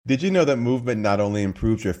Did you know that movement not only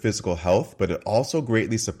improves your physical health, but it also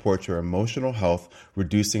greatly supports your emotional health,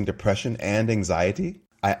 reducing depression and anxiety?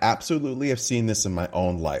 I absolutely have seen this in my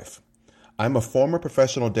own life. I'm a former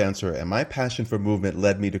professional dancer, and my passion for movement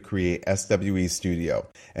led me to create SWE Studio,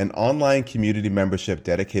 an online community membership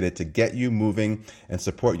dedicated to get you moving and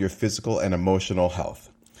support your physical and emotional health.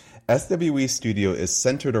 SWE Studio is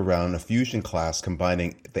centered around a fusion class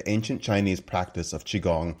combining the ancient Chinese practice of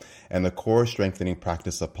Qigong and the core strengthening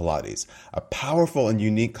practice of Pilates, a powerful and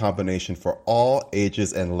unique combination for all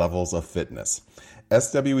ages and levels of fitness.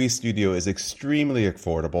 SWE Studio is extremely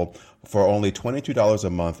affordable for only $22 a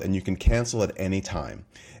month, and you can cancel at any time.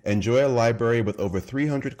 Enjoy a library with over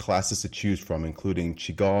 300 classes to choose from, including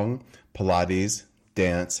Qigong, Pilates,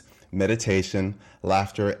 dance, meditation,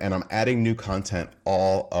 laughter, and I'm adding new content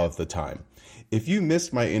all of the time. If you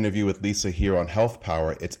missed my interview with Lisa here on Health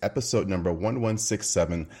Power, it's episode number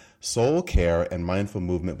 1167, Soul Care and Mindful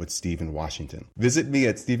Movement with Stephen Washington. Visit me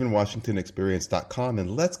at stephenwashingtonexperience.com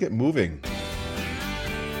and let's get moving.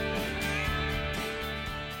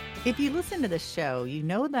 If you listen to the show, you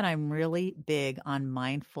know that I'm really big on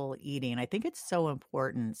mindful eating. I think it's so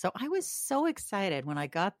important. So I was so excited when I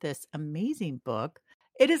got this amazing book.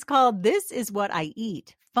 It is called This Is What I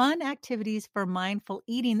Eat, Fun Activities for Mindful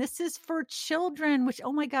Eating. This is for children, which,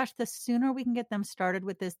 oh my gosh, the sooner we can get them started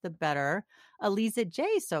with this, the better. Aliza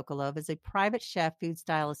J. Sokolow is a private chef, food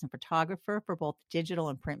stylist, and photographer for both digital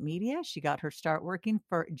and print media. She got her start working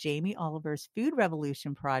for Jamie Oliver's Food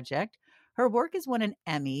Revolution Project. Her work has won an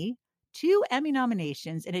Emmy, 2 Emmy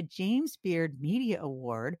nominations, and a James Beard Media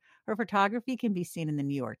Award. Her photography can be seen in the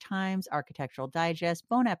New York Times, Architectural Digest,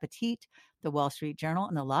 Bon Appetit, the Wall Street Journal,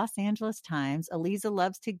 and the Los Angeles Times. Aliza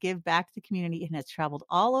loves to give back to the community and has traveled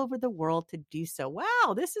all over the world to do so.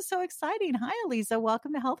 Wow, this is so exciting. Hi, Aliza.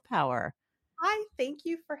 Welcome to Health Power. Hi, thank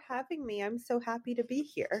you for having me. I'm so happy to be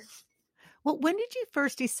here. Well, when did you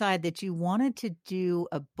first decide that you wanted to do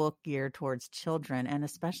a book geared towards children, and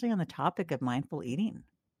especially on the topic of mindful eating?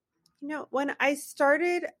 When I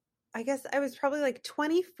started, I guess I was probably like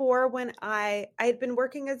 24 when I had been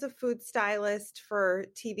working as a food stylist for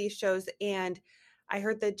TV shows, and I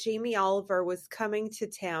heard that Jamie Oliver was coming to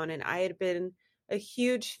town, and I had been a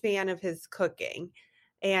huge fan of his cooking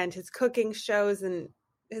and his cooking shows and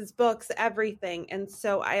his books, everything. And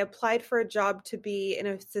so I applied for a job to be an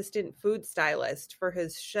assistant food stylist for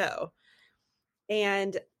his show.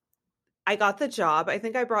 And I got the job. I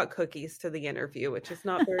think I brought cookies to the interview, which is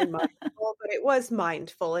not very mindful, but it was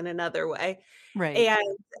mindful in another way. Right.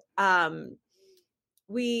 And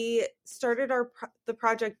we started the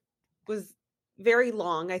project was very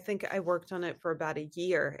long. I think I worked on it for about a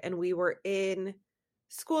year, and we were in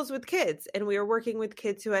schools with kids, and we were working with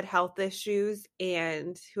kids who had health issues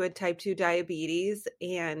and who had type 2 diabetes.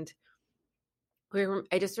 And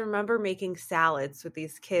I just remember making salads with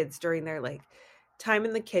these kids during their time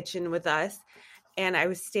in the kitchen with us. And I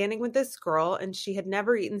was standing with this girl, and she had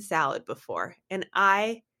never eaten salad before. And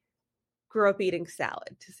I grew up eating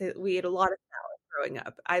salad. We ate a lot of salad growing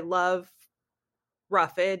up. I love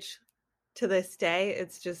roughage to this day.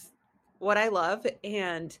 It's just what I love.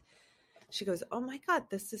 And she goes, "Oh my God,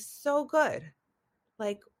 this is so good.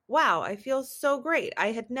 Wow, I feel so great.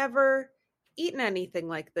 I had never eaten anything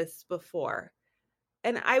like this before."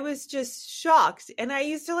 And I was just shocked. And I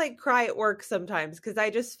used to cry at work sometimes because I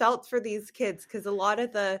just felt for these kids, because a lot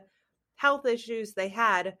of the health issues they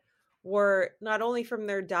had were not only from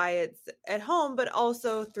their diets at home, but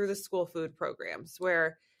also through the school food programs,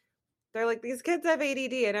 where they're like, these kids have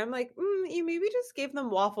ADD. And I'm like, you maybe just gave them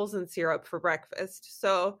waffles and syrup for breakfast,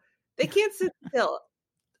 so they can't sit still.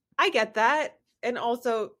 I get that. And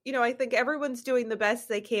also, I think everyone's doing the best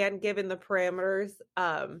they can given the parameters.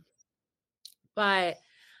 But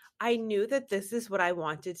I knew that this is what I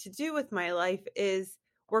wanted to do with my life, is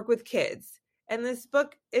work with kids. And this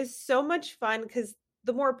book is so much fun because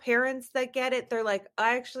the more parents that get it, they're like,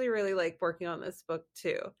 I actually really like working on this book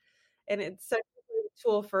too. And it's such a great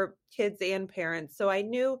tool for kids and parents. So I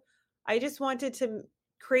knew I just wanted to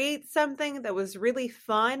create something that was really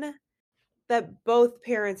fun, that both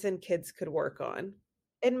parents and kids could work on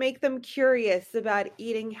and make them curious about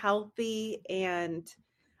eating healthy. And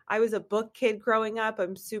I was a book kid growing up.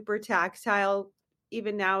 I'm super tactile,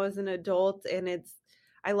 even now as an adult. And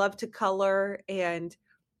I love to color and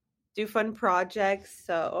do fun projects.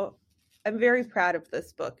 So I'm very proud of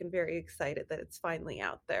this book and very excited that it's finally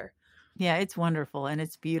out there. Yeah, it's wonderful, and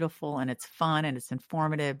it's beautiful, and it's fun, and it's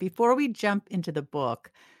informative. Before we jump into the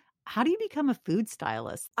book, how do you become a food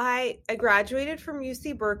stylist? I graduated from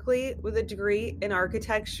UC Berkeley with a degree in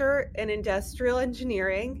architecture and industrial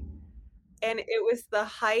engineering. And it was the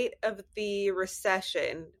height of the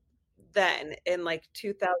recession then in like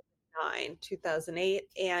 2009, 2008.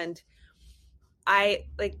 And I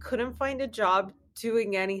like couldn't find a job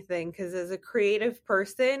doing anything because as a creative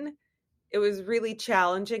person, it was really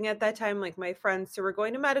challenging at that time. Like my friends who were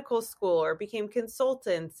going to medical school or became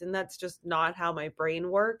consultants, and that's just not how my brain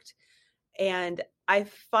worked. And I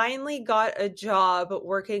finally got a job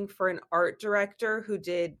working for an art director who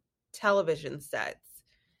did television sets.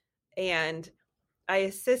 And I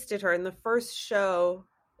assisted her in the first show.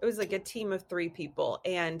 It was like a team of 3 people,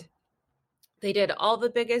 and they did all the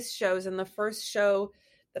biggest shows. And the first show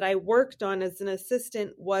that I worked on as an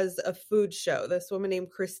assistant was a food show. This woman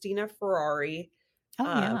named Christina Ferrari. Oh,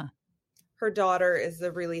 yeah. Her daughter is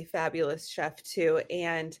a really fabulous chef too.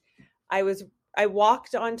 And I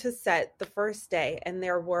walked onto set the first day, and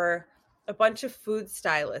there were a bunch of food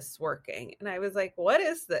stylists working. And I was like, what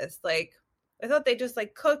is this? Like, I thought they just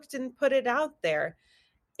like cooked and put it out there.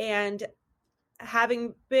 And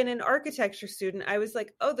having been an architecture student, I was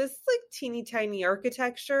like, oh, this is like teeny tiny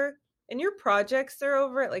architecture. And your projects are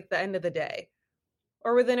over at like the end of the day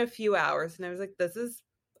or within a few hours. And I was like, this is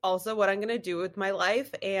also what I'm going to do with my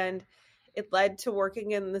life. And it led to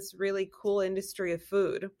working in this really cool industry of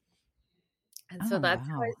food. And so that's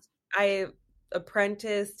wow. how I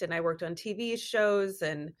apprenticed, and I worked on TV shows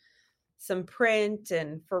and some print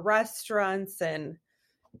and for restaurants, and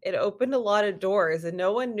it opened a lot of doors, and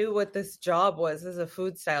no one knew what this job was as a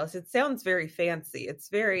food stylist. It sounds very fancy. It's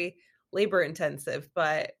very labor intensive,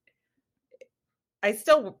 but I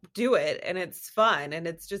still do it, and it's fun, and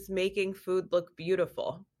it's just making food look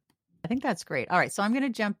beautiful. I think that's great. All right. So I'm going to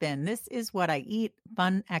jump in. This is what I eat,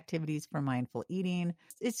 fun activities for mindful eating.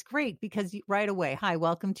 It's great because right away, hi,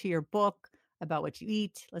 welcome to your book about what you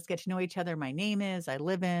eat. Let's get to know each other. My name is, I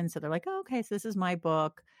live in. So they're like, oh, okay, so this is my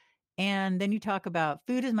book. And then you talk about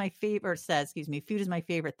food is my favorite, food is my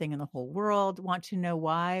favorite thing in the whole world. Want to know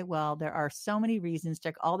why? Well, there are so many reasons.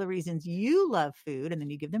 Check all the reasons you love food, and then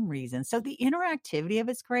you give them reasons. So the interactivity of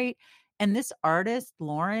it's great. And this artist,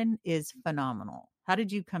 Lauren, is phenomenal. How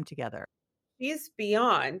did you come together? She's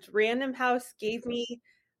beyond. Random House gave me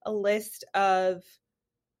a list of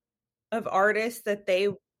artists that they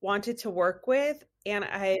wanted to work with, and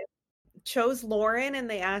I chose Lauren, and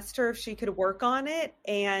they asked her if she could work on it,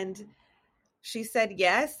 and she said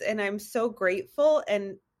yes, and I'm so grateful.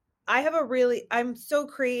 And I'm so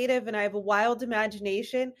creative, and I have a wild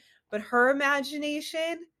imagination, but her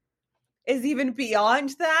imagination is even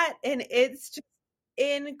beyond that, and it's just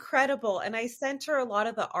incredible. And I sent her a lot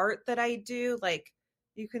of the art that I do. Like,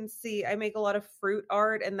 you can see I make a lot of fruit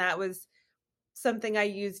art, and that was something I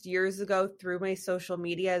used years ago through my social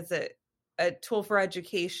media as a tool for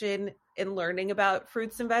education and learning about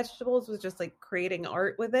fruits and vegetables, was just like creating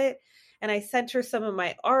art with it. And I sent her some of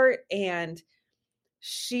my art, and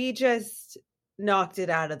she just knocked it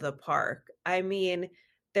out of the park. I mean,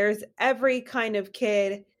 there's every kind of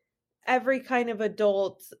kid, every kind of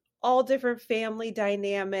adult, all different family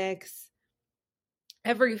dynamics,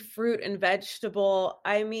 every fruit and vegetable.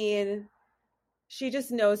 I mean, she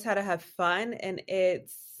just knows how to have fun, and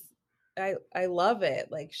I love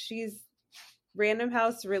it. Like, Random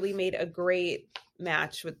House really made a great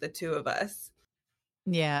match with the two of us.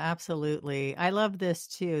 Yeah, absolutely. I love this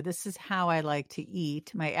too. This is how I like to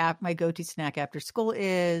eat. My go-to snack after school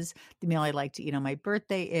is the meal I like to eat on my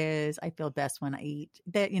birthday is I feel best when I eat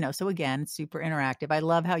that, so again, super interactive. I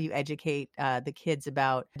love how you educate the kids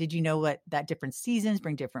about, did you know what that different seasons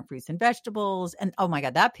bring different fruits and vegetables? And oh my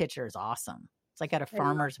God, that picture is awesome. It's like at a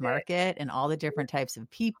farmer's market and all the different types of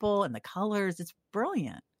people and the colors. It's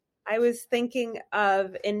brilliant. I was thinking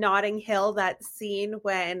of in Notting Hill, that scene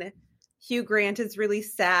when Hugh Grant is really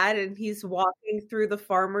sad and he's walking through the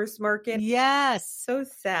farmer's market. Yes. So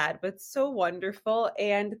sad, but so wonderful.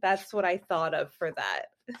 And that's what I thought of for that.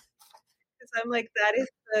 Because I'm like, that is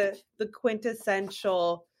the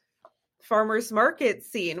quintessential farmer's market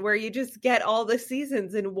scene where you just get all the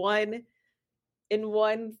seasons in one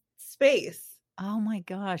space. Oh my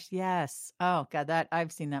gosh, yes. Oh God, that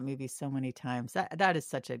I've seen that movie so many times. That's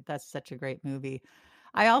such a great movie.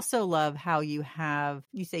 I also love how you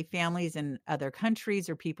say families in other countries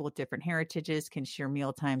or people with different heritages can share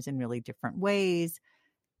meal times in really different ways.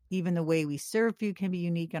 Even the way we serve food can be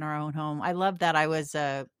unique in our own home. I love that.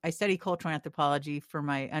 I studied cultural anthropology for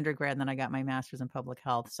my undergrad, and then I got my master's in public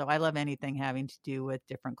health. So I love anything having to do with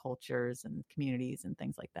different cultures and communities and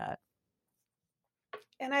things like that.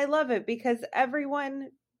 And I love it because everyone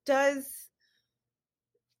does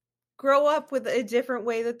grow up with a different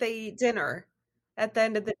way that they eat dinner at the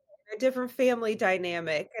end of the day, a different family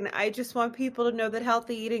dynamic, and I just want people to know that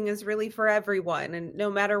healthy eating is really for everyone, and no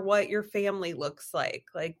matter what your family looks like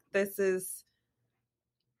this is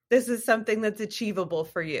something that's achievable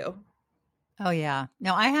for you. Oh, yeah.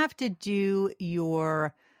 Now I have to do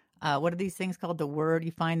your, what are these things called? The word,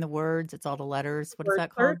 you find the words, it's all the letters. What is Word that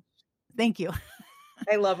search. called? Thank you.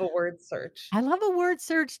 I love a word search. I love a word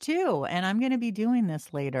search too. And I'm going to be doing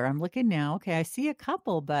this later. I'm looking now. Okay. I see a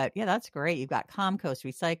couple, but yeah, that's great. You've got compost,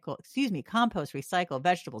 recycle,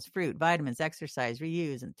 vegetables, fruit, vitamins, exercise,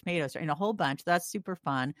 reuse, and tomatoes, and a whole bunch. That's super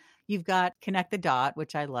fun. You've got connect the dot,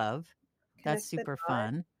 which I love. That's Connect the super dots.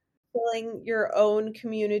 fun. Filling your own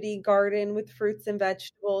community garden with fruits and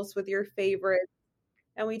vegetables with your favorites.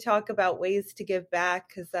 And we talk about ways to give back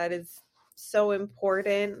because that is so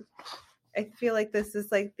important. I feel like this is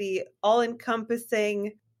like the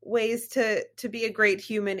all-encompassing ways to be a great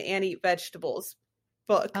human and eat vegetables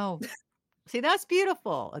book. Oh, see, that's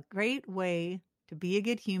beautiful. A great way to be a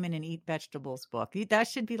good human and eat vegetables book. That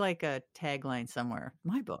should be like a tagline somewhere.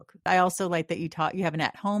 My book. I also like that you have an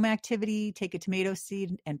at-home activity. Take a tomato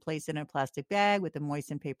seed and place it in a plastic bag with a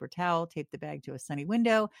moistened paper towel. Tape the bag to a sunny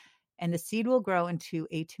window, and the seed will grow into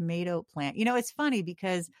a tomato plant. You know, it's funny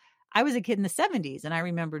because I was a kid in the 70s and I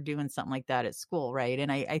remember doing something like that at school, right? And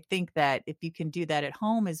I think that if you can do that at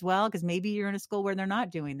home as well, because maybe you're in a school where they're not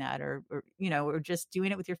doing that or just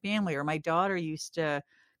doing it with your family. Or my daughter used to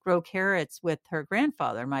grow carrots with her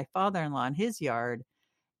grandfather, my father-in-law, in his yard.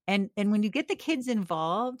 And when you get the kids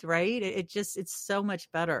involved, right, it's so much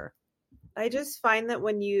better. I just find that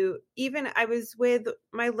I was with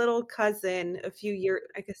my little cousin a few years,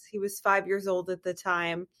 I guess he was 5 years old at the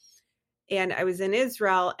time. And I was in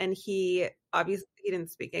Israel, and he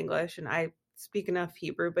didn't speak English, and I speak enough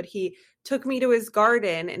Hebrew, but he took me to his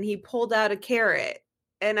garden and he pulled out a carrot.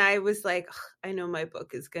 And I was like, I know my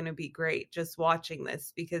book is going to be great just watching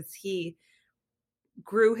this because he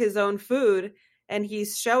grew his own food and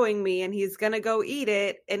he's showing me and he's going to go eat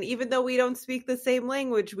it. And even though we don't speak the same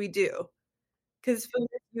language, we do because food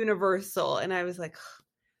is universal. And I was like,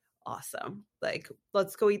 awesome. Like,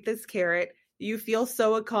 let's go eat this carrot. You feel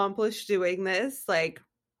so accomplished doing this. Like,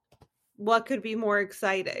 what could be more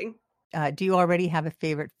exciting? Do you already have a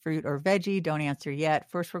favorite fruit or veggie? Don't answer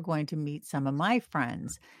yet. First, we're going to meet some of my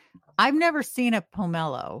friends. I've never seen a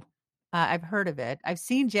pomelo. I've heard of it. I've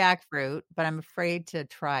seen jackfruit, but I'm afraid to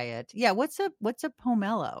try it. Yeah, what's a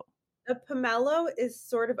pomelo? A pomelo is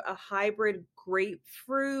sort of a hybrid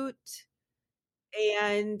grapefruit,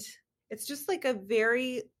 and it's just like a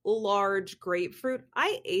very large grapefruit.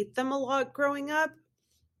 I ate them a lot growing up.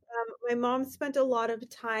 My mom spent a lot of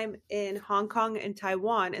time in Hong Kong and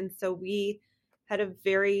Taiwan, and so we had a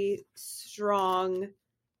very strong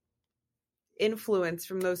influence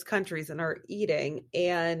from those countries in our eating.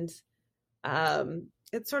 And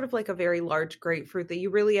it's sort of like a very large grapefruit that you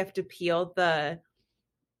really have to peel. The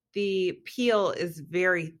peel is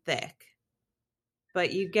very thick,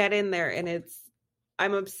 but you get in there and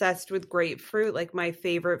I'm obsessed with grapefruit. Like my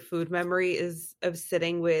favorite food memory is of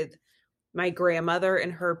sitting with my grandmother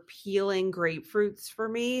and her peeling grapefruits for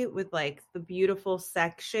me with like the beautiful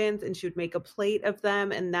sections, and she would make a plate of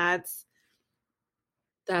them, and that's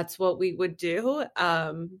what we would do. It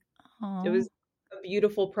was a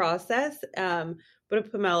beautiful process. But a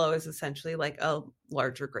pomelo is essentially like a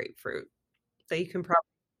larger grapefruit that you can probably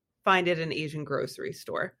find at an Asian grocery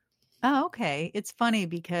store. Oh, okay. It's funny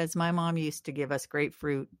because my mom used to give us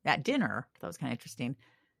grapefruit at dinner. That was kind of interesting.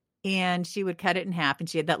 And she would cut it in half, and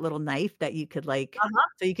she had that little knife that you could so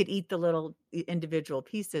you could eat the little individual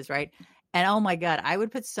pieces, right? And oh my God, I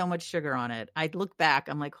would put so much sugar on it. I'd look back,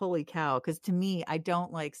 I'm like, holy cow. Because to me, I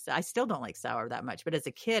still don't like sour that much, but as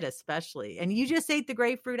a kid, especially. And you just ate the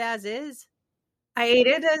grapefruit as is? I ate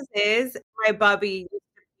it as is. My bubby used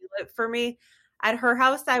to peel it for me. At her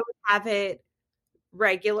house, I would have it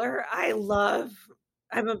regular.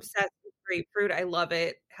 I'm obsessed with grapefruit. I love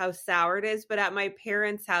it, how sour it is. But at my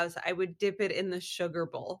parents' house, I would dip it in the sugar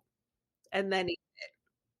bowl and then eat it.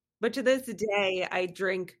 But to this day, I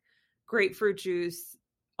drink grapefruit juice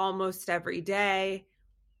almost every day.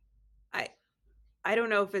 I I don't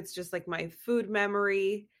know if it's just like my food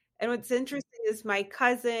memory. And what's interesting is my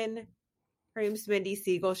cousin, her name's Mindy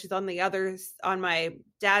Siegel. She's on my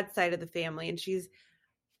dad's side of the family, and she's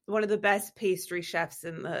one of the best pastry chefs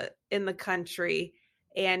in the country.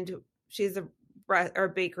 And she's a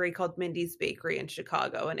bakery called Mindy's Bakery in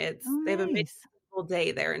Chicago, and they have a whole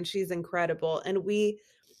day there, and she's incredible. And we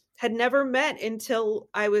had never met until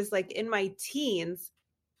I was like in my teens,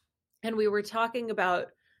 and we were talking about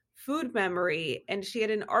food memory, and she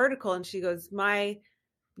had an article, and she goes, my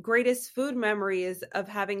greatest food memory is of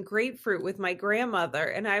having grapefruit with my grandmother.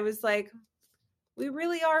 And I was like, we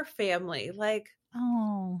really are family. Like,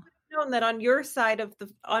 Oh, known that on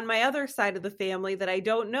my other side of the family that I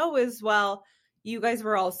don't know as well, you guys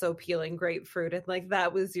were also peeling grapefruit and like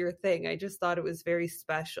that was your thing. I just thought it was very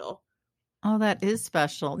special. oh, that is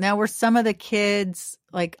special. Now, were some of the kids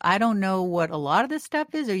like, I don't know what a lot of this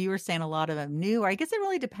stuff is, or you were saying a lot of them knew, or I guess it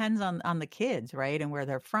really depends on the kids, right? And where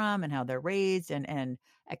they're from and how they're raised and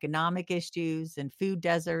economic issues and food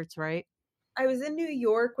deserts, right? I was in New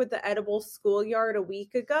York with the edible schoolyard a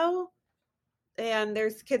week ago, and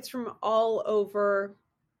there's kids from all over.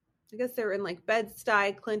 I guess they were in like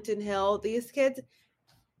Bed-Stuy, Clinton Hill. These kids,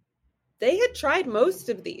 they had tried most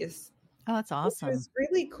of these, Oh, that's which awesome. was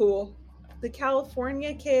really cool. The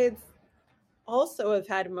California kids also have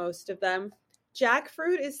had most of them.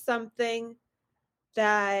 Jackfruit is something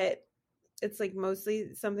that it's like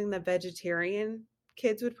mostly something that vegetarian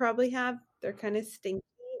kids would probably have. They're kind of stinky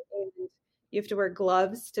and you have to wear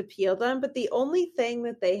gloves to peel them. But the only thing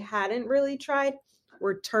that they hadn't really tried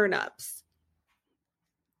were turnips,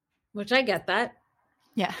 which I get that.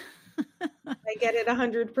 Yeah. I get it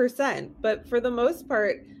 100%. But for the most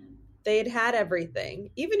part, they'd had everything.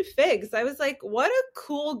 Even figs. I was like, what a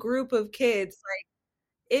cool group of kids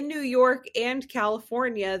like in New York and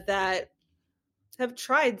California that have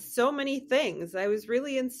tried so many things. I was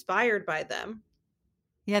really inspired by them.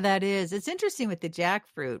 Yeah, that is. It's interesting with the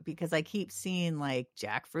jackfruit because I keep seeing like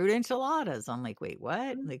jackfruit enchiladas. I'm like, wait,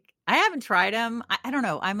 what? Like, I haven't tried them. I don't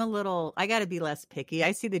know. I got to be less picky.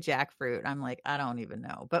 I see the jackfruit. I'm like, I don't even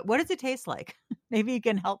know. But what does it taste like? Maybe you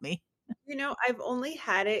can help me. You know, I've only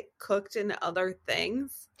had it cooked in other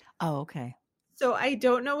things. Oh, okay. So I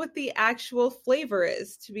don't know what the actual flavor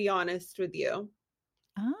is, to be honest with you.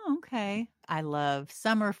 Oh, okay. I love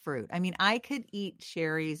summer fruit. I mean, I could eat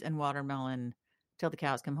cherries and watermelon till the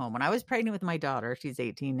cows come home. When I was pregnant with my daughter, she's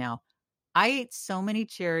 18 now, I ate so many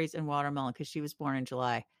cherries and watermelon because she was born in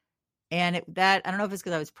July. And I don't know if it's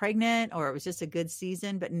because I was pregnant or it was just a good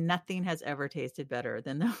season, but nothing has ever tasted better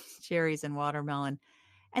than those cherries and watermelon.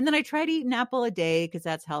 And then I try to eat an apple a day because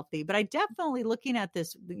that's healthy. But I definitely looking at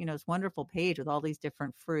this, this wonderful page with all these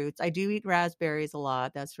different fruits. I do eat raspberries a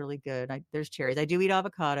lot. That's really good. There's cherries. I do eat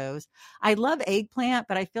avocados. I love eggplant,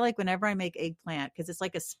 but I feel like whenever I make eggplant, because it's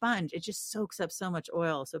like a sponge, it just soaks up so much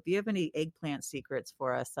oil. So if you have any eggplant secrets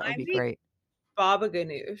for us, that I would be make great. baba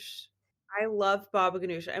ganoush. I love baba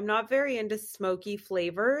ganoush. I'm not very into smoky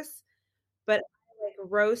flavors, but I like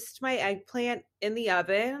roast my eggplant in the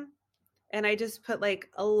oven and I just put like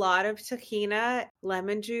a lot of tahina,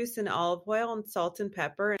 lemon juice, and olive oil and salt and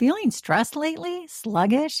pepper. Feeling stressed lately?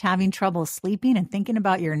 Sluggish? Having trouble sleeping and thinking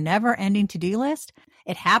about your never ending to do list?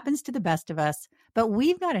 It happens to the best of us, but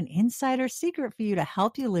we've got an insider secret for you to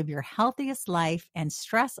help you live your healthiest life and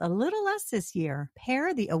stress a little less this year.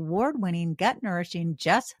 Pair the award winning, gut nourishing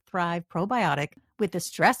Just Thrive probiotic with the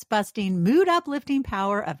stress busting, mood uplifting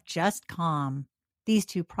power of Just Calm. These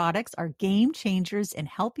two products are game changers in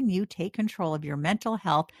helping you take control of your mental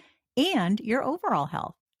health and your overall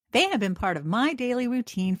health. They have been part of my daily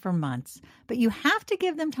routine for months, but you have to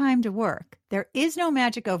give them time to work. There is no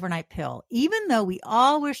magic overnight pill, even though we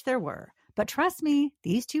all wish there were. But trust me,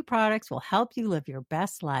 these two products will help you live your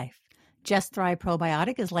best life. Just Thrive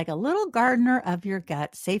Probiotic is like a little gardener of your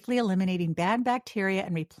gut, safely eliminating bad bacteria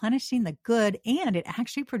and replenishing the good, and it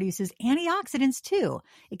actually produces antioxidants too.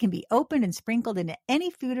 It can be opened and sprinkled into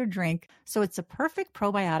any food or drink, so it's a perfect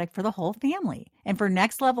probiotic for the whole family. And for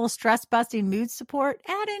next level stress-busting mood support,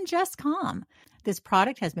 add in Just Calm. This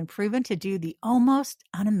product has been proven to do the almost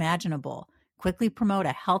unimaginable. Quickly promote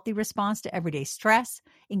a healthy response to everyday stress,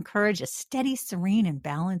 encourage a steady, serene, and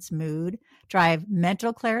balanced mood, drive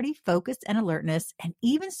mental clarity, focus, and alertness, and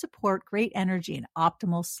even support great energy and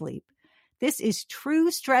optimal sleep. This is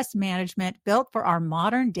true stress management built for our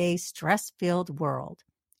modern-day stress-filled world.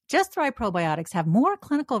 Just Thrive Probiotics have more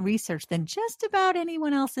clinical research than just about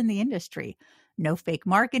anyone else in the industry. No fake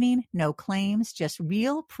marketing, no claims, just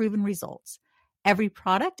real proven results. Every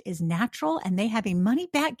product is natural and they have a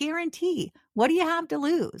money-back guarantee. What do you have to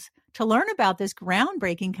lose? To learn about this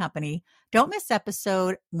groundbreaking company, don't miss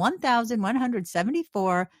episode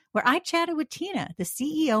 1174, where I chatted with Tina, the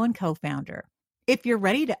CEO and co-founder. If you're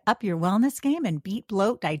ready to up your wellness game and beat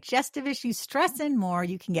bloat, digestive issues, stress, and more,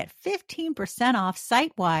 you can get 15% off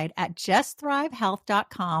site-wide at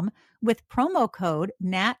justthrivehealth.com with promo code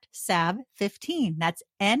NATSAV15. That's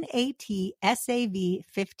NATSAV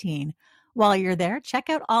 15. While you're there, check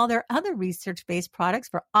out all their other research-based products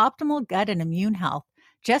for optimal gut and immune health.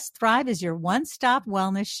 Just Thrive is your one-stop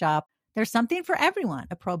wellness shop. There's something for everyone,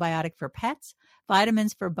 a probiotic for pets,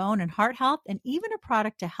 vitamins for bone and heart health, and even a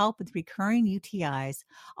product to help with recurring UTIs,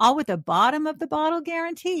 all with a bottom of the bottle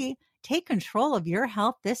guarantee. Take control of your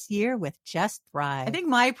health this year with Just Thrive. I think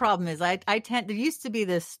my problem is there used to be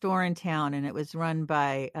this store in town, and it was run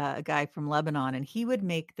by a guy from Lebanon, and he would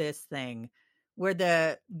make this thing where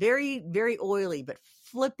the very, very oily, but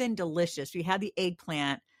flippin' delicious. We had the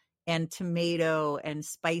eggplant and tomato and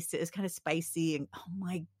spice. It was kind of spicy, and oh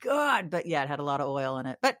my God. But yeah, it had a lot of oil in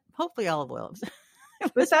it, but hopefully olive oil.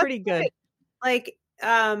 It was pretty good. Like,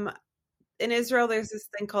 in Israel, there's this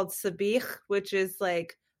thing called sabich, which is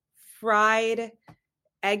like fried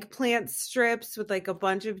eggplant strips with like a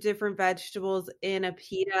bunch of different vegetables in a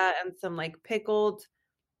pita and some like pickled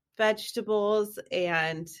vegetables.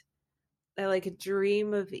 And I like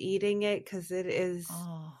dream of eating it because it is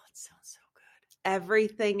it sounds so good.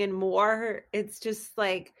 Everything and more. It's just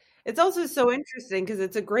like, it's also so interesting because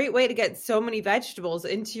it's a great way to get so many vegetables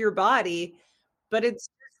into your body, but it's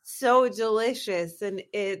just so delicious. And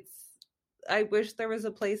I wish there was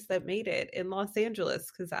a place that made it in Los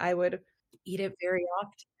Angeles because I would eat it very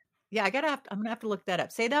often. Yeah, I'm gonna have to look that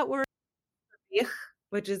up. Say that word,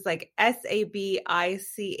 which is like Sabich,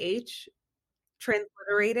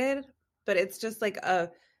 transliterated, but it's just like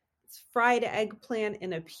it's fried eggplant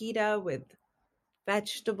in a pita with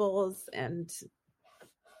vegetables and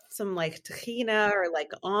some like tahina or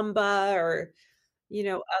like amba or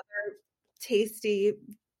other tasty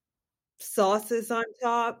sauces on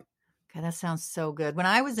top. God, that sounds so good. When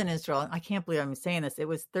I was in Israel, I can't believe I'm saying this. It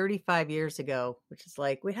was 35 years ago, which is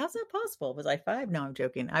like, wait, how's that possible? Was I 5? No, I'm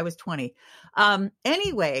joking. I was 20.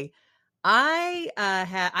 Anyway,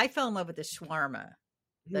 I fell in love with the shawarma.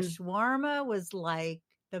 The shawarma was like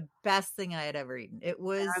the best thing I had ever eaten. It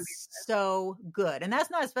was so good. And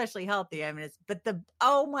that's not especially healthy. I mean,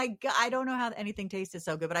 oh my God, I don't know how anything tasted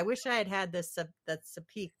so good, but I wish I had this, that's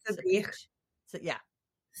sapich. So, yeah.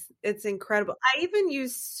 It's incredible. I even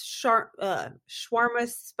use shawarma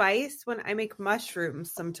spice when I make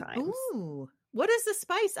mushrooms sometimes. Ooh, what is the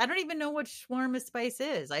spice? I don't even know what shawarma spice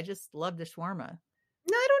is. I just love the shawarma.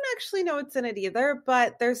 No, I don't actually know what's in it either,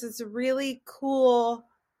 but there's this really cool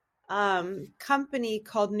company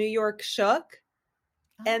called New York Shook,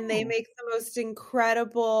 and they make the most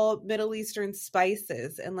incredible Middle Eastern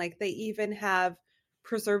spices. And like they even have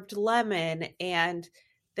preserved lemon, and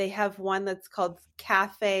they have one that's called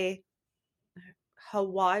Cafe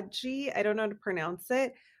Hawaji. I don't know how to pronounce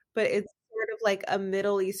it, but it's sort of like a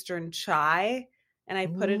Middle Eastern chai. And I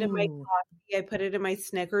put it in my coffee. I put it in my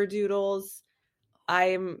snickerdoodles.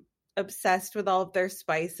 I'm obsessed with all of their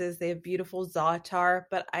spices. They have beautiful za'atar,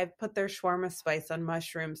 but I've put their shawarma spice on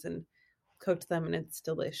mushrooms and cooked them, and it's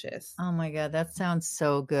delicious. Oh my God, that sounds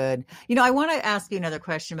so good. I want to ask you another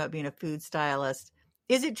question about being a food stylist.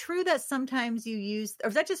 Is it true that sometimes you use, or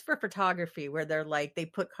is that just for photography, where they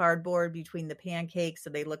put cardboard between the pancakes so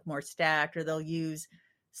they look more stacked, or they'll use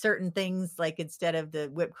certain things, like instead of the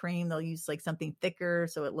whipped cream, they'll use like something thicker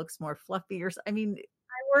so it looks more fluffy? I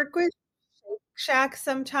work with Shake Shack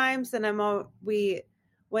sometimes, and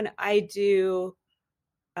when I do,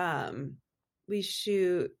 we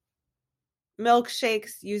shoot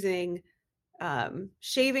milkshakes using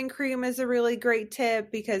shaving cream is a really great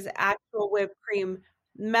tip because actual whipped cream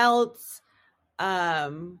melts.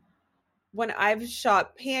 When I've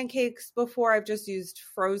shot pancakes before, I've just used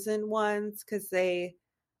frozen ones because they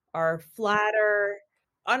are flatter.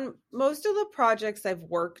 On most of the projects I've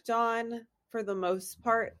worked on, for the most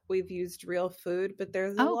part, we've used real food, but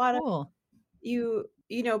there's a lot of you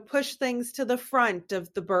push things to the front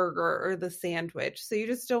of the burger or the sandwich, so you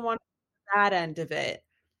just don't want that end of it.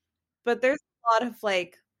 But there's a lot of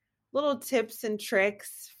like little tips and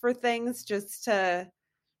tricks for things just to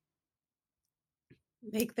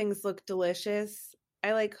make things look delicious.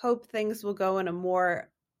 I hope things will go in a more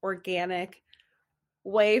organic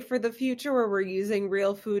way for the future, where we're using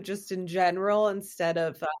real food just in general instead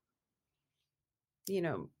of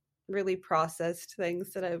really processed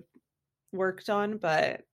things that I've worked on.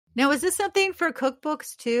 But now, is this something for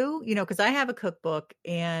cookbooks too? Because I have a cookbook,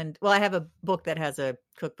 and I have a book that has a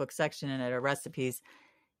cookbook section in it, or recipes.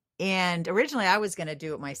 And originally I was going to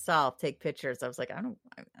do it myself, take pictures. I was like, I'm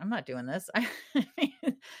not doing this.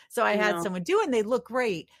 So I had someone do it, and they look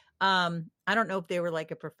great. I don't know if they were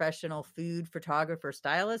like a professional food photographer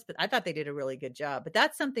stylist, but I thought they did a really good job. But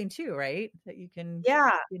that's something too, right? That you can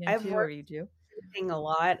get into, I've worked you do a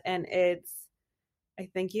lot, and I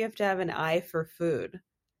think you have to have an eye for food.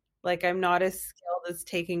 Like, I'm not as skilled as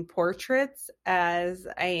taking portraits as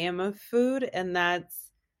I am of food, and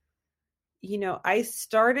that's, I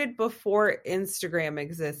started before Instagram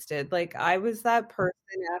existed. Like, I was that person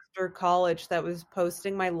after college that was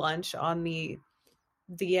posting my lunch on the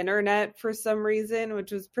the internet for some reason,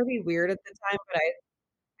 which was pretty weird at the time, but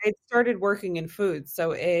I started working in food,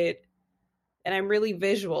 and I'm really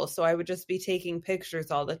visual, so I would just be taking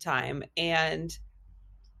pictures all the time. And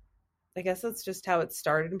I guess that's just how it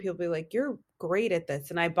started. And people be like, "You're great at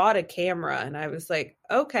this." And I bought a camera and I was like,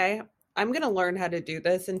 "Okay, I'm going to learn how to do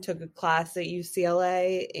this," and took a class at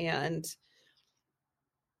UCLA and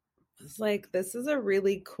was like, "This is a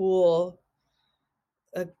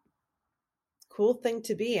cool thing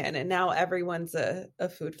to be in." And now everyone's a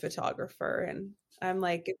food photographer. And I'm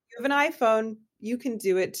like, if you have an iPhone, you can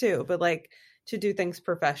do it too. But like to do things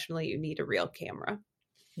professionally, you need a real camera.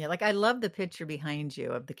 Yeah, like I love the picture behind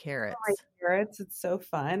you of the Oh, my carrots. carrots, it's so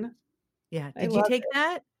fun. Yeah. I Did you love take it.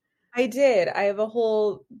 that? I did. I have a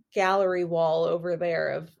whole gallery wall over there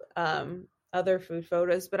of other food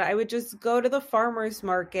photos, but I would just go to the farmer's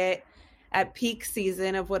market at peak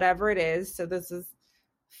season of whatever it is. So this is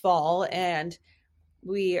fall, and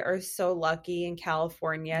we are so lucky in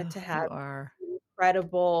California Oh, to have you are.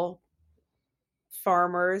 incredible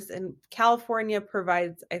farmers. And California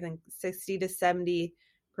provides, I think, 60 to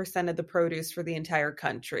 70% of the produce for the entire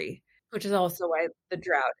country, which is also why the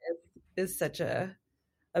drought is such a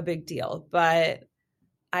big deal. But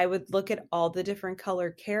I would look at all the different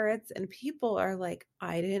colored carrots, and people are like,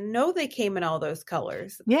 "I didn't know they came in all those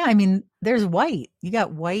colors." Yeah, I mean, there's white. You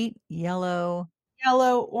got white, yellow.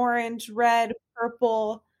 Yellow, orange, red,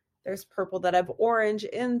 purple. There's purple that have orange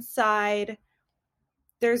inside.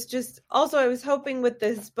 There's just also, I was hoping with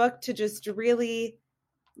this book to just really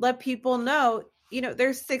let people know,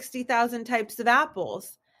 there's 60,000 types of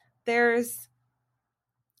apples. There's,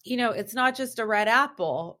 it's not just a red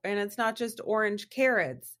apple and it's not just orange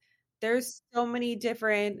carrots. There's so many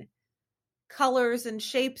different colors and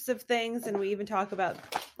shapes of things. And we even talk about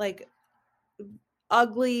like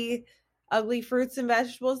ugly, ugly fruits and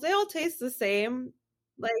vegetables. They all taste the same.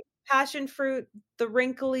 Like passion fruit, the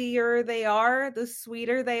wrinklier they are, the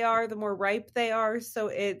sweeter they are, the more ripe they are. So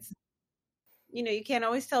it's, you can't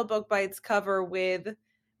always tell a book by its cover with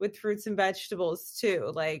fruits and vegetables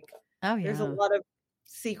too. Like Oh, there's a yeah. lot of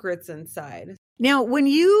secrets inside. Now, when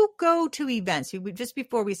you go to events, just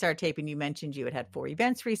before we start taping, you mentioned you had 4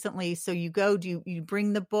 events recently. So you go, you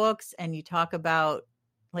bring the books and you talk about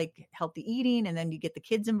like healthy eating, and then you get the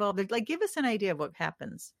kids involved. Like, give us an idea of what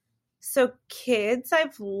happens. So kids,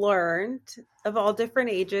 I've learned, of all different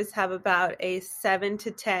ages, have about a 7 to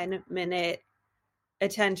 10 minute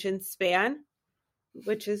attention span,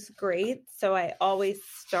 which is great. So I always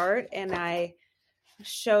start and I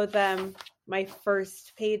show them my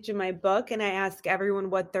first page in my book and I ask everyone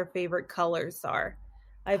what their favorite colors are.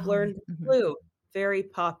 I've Oh, learned blue, very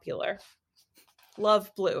popular.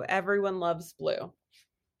 Love blue. Everyone loves blue.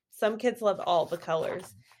 Some kids love all the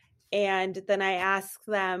colors. And then I ask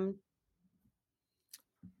them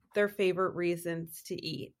their favorite reasons to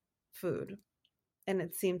eat food. And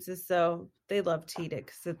it seems as though they love to eat it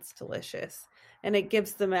because it's delicious and it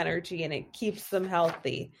gives them energy and it keeps them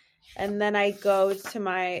healthy. And then I go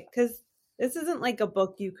to because this isn't like a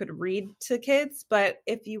book you could read to kids, but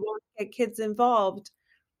if you want to get kids involved,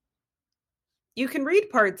 you can read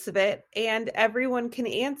parts of it and everyone can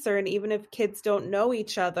answer. And even if kids don't know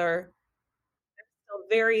each other, they're still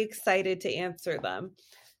very excited to answer them.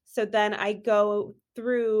 So then I go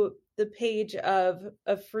through the page of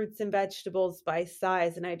fruits and vegetables by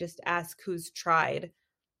size, and I just ask who's tried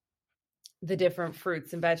the different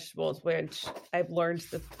fruits and vegetables, which I've learned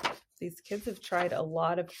that these kids have tried a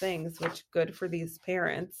lot of things, which good for these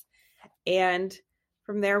parents. And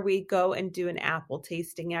from there, we go and do an apple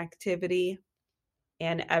tasting activity,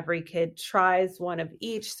 and every kid tries one of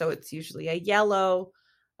each. So it's usually a yellow,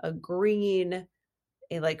 a green,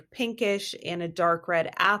 a like pinkish, and a dark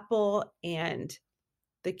red apple. And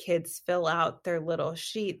the kids fill out their little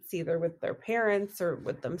sheets either with their parents or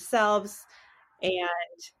with themselves. And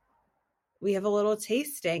we have a little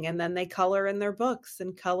tasting, and then they color in their books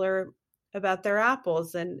and color about their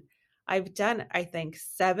apples. And I've done, I think,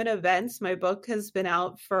 7 events. My book has been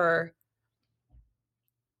out for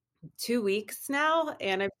 2 weeks now,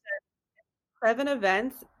 and I've done 7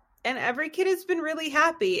 events. And every kid has been really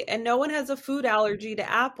happy, and no one has a food allergy to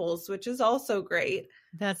apples, which is also great.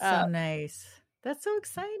 that's so nice. That's so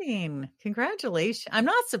exciting. Congratulations. I'm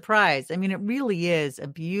not surprised. I mean, it really is a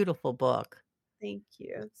beautiful book. Thank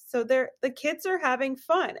you. So the kids are having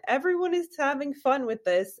fun. Everyone is having fun with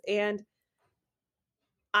this, and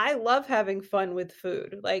I love having fun with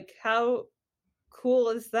food. Like, how cool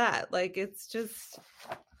is that? Like, it's just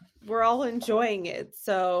we're all enjoying it.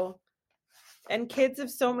 So, and kids have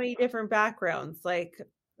so many different backgrounds, like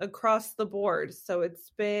across the board. So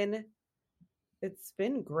it's been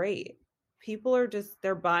great. people are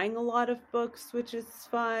they're buying a lot of books, which is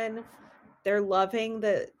fun. They're loving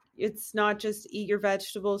that it's not just eat your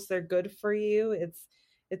vegetables, they're good for you.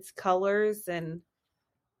 It's colors and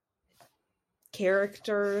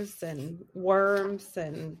characters and worms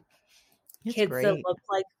and It's kids that great. look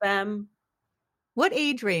like them. What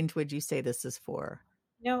age range would you say this is for?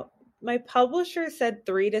 My publisher said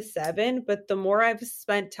 3 to 7, but the more I've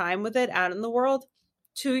spent time with it out in the world,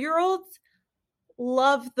 2-year-olds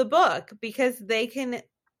love the book because they can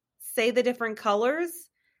say the different colors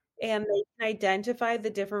and they can identify the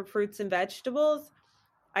different fruits and vegetables.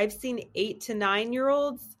 I've seen 8 to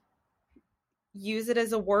 9-year-olds use it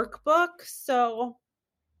as a workbook. So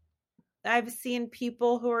I've seen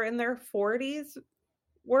people who are in their 40s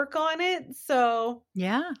work on it. So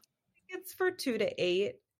Yeah. it's for 2 to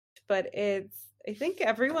 8, but I think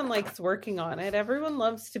everyone likes working on it. Everyone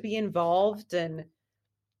loves to be involved and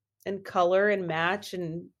color and match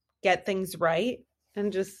and get things right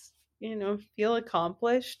and just, feel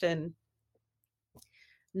accomplished and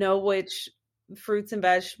know which fruits and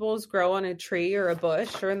vegetables grow on a tree or a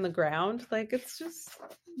bush or in the ground. Like it's just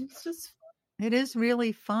It is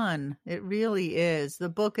really fun. It really is. The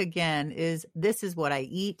book again is This Is What I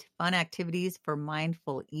Eat: Fun Activities for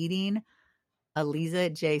Mindful Eating.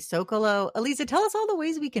 Aliza J. Sokolow. Aliza, tell us all the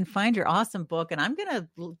ways we can find your awesome book. And I'm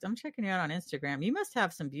checking you out on Instagram. You must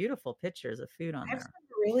have some beautiful pictures of food on I have there. some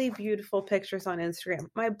really beautiful pictures on Instagram.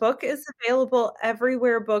 My book is available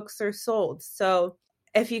everywhere books are sold. So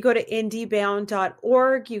if you go to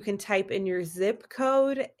indiebound.org, you can type in your zip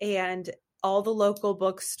code and all the local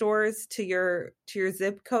bookstores to your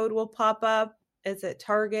zip code will pop up. It's at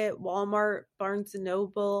Target, Walmart, Barnes &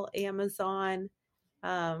 Noble, Amazon.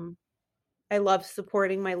 I love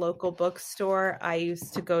supporting my local bookstore. I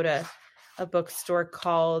used to go to a bookstore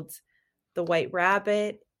called The White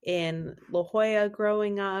Rabbit in La Jolla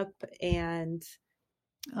growing up. And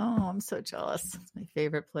oh, I'm so jealous. It's my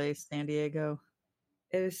favorite place, San Diego.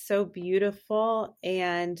 It was so beautiful.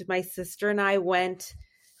 And my sister and I went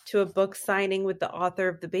to a book signing with the author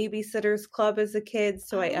of The Babysitter's Club as a kid.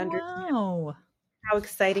 So I understand how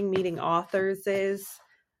exciting meeting authors is.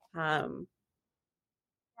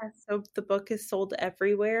 So the book is sold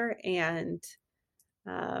everywhere, and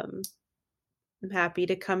I'm happy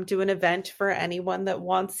to come to an event for anyone that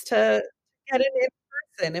wants to get it in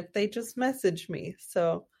person if they just message me.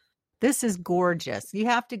 So this is gorgeous. You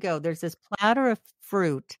have to go. There's this platter of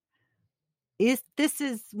fruit. This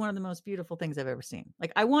is one of the most beautiful things I've ever seen.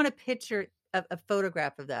 Like, I want a picture, a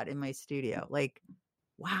photograph of that in my studio. Like,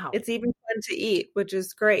 wow. It's even fun to eat, which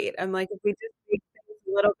is great. I'm like, if we just make things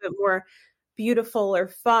a little bit more beautiful or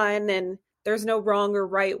fun, and there's no wrong or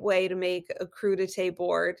right way to make a crudité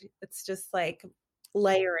board. It's just like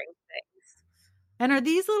layering things. And are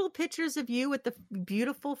these little pictures of you with the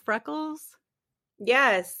beautiful freckles?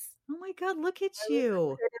 Yes. Oh my God, look at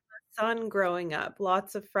you. Sun growing up,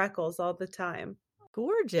 lots of freckles all the time.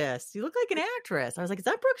 Gorgeous. You look like an actress. I was like, is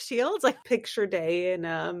that Brooke Shields? Like picture day in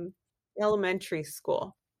elementary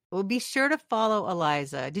school. Well, be sure to follow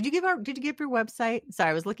Aliza. Did you give your website? Sorry,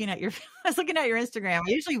 I was looking at your Instagram.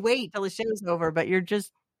 I usually wait till the show's over, but you're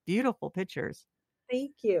just beautiful pictures.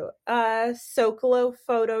 Thank you.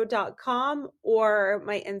 Sokolowphoto.com, or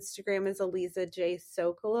my Instagram is Aliza J.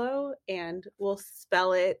 Sokolow, and we'll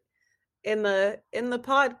spell it in the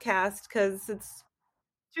podcast because it's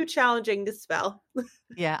too challenging to spell.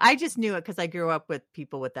 Yeah, I just knew it because I grew up with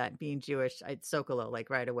people with that, being Jewish. Sokolow, like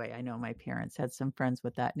right away. I know my parents had some friends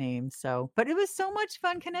with that name. So, but it was so much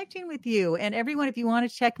fun connecting with you. And everyone, if you want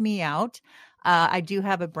to check me out, I do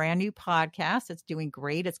have a brand new podcast that's doing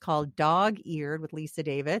great. It's called Dog Eared with Lisa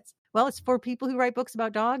Davis. Well, it's for people who write books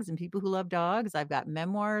about dogs and people who love dogs. I've got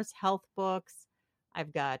memoirs, health books.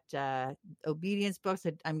 I've got obedience books.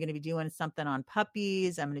 I'm going to be doing something on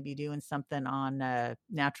puppies. I'm going to be doing something on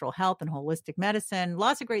natural health and holistic medicine.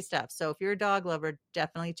 Lots of great stuff. So if you're a dog lover,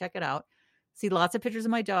 definitely check it out. See lots of pictures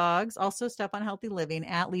of my dogs. Also stuff on healthy living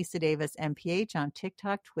at Lisa Davis MPH on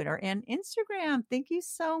TikTok, Twitter, and Instagram. Thank you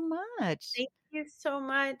so much. Thank you so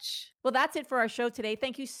much. Well, that's it for our show today.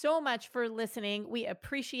 Thank you so much for listening. We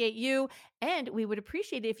appreciate you, and we would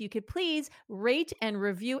appreciate it if you could please rate and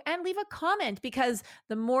review and leave a comment, because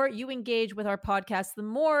the more you engage with our podcast, the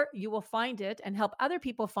more you will find it and help other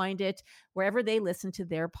people find it wherever they listen to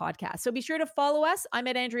their podcast. So be sure to follow us. I'm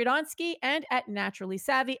at Andrea Donsky and at Naturally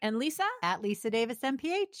Savvy, and Lisa at Lisa Davis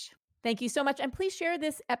MPH. Thank you so much. And please share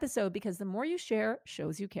this episode, because the more you share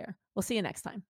shows you care. We'll see you next time.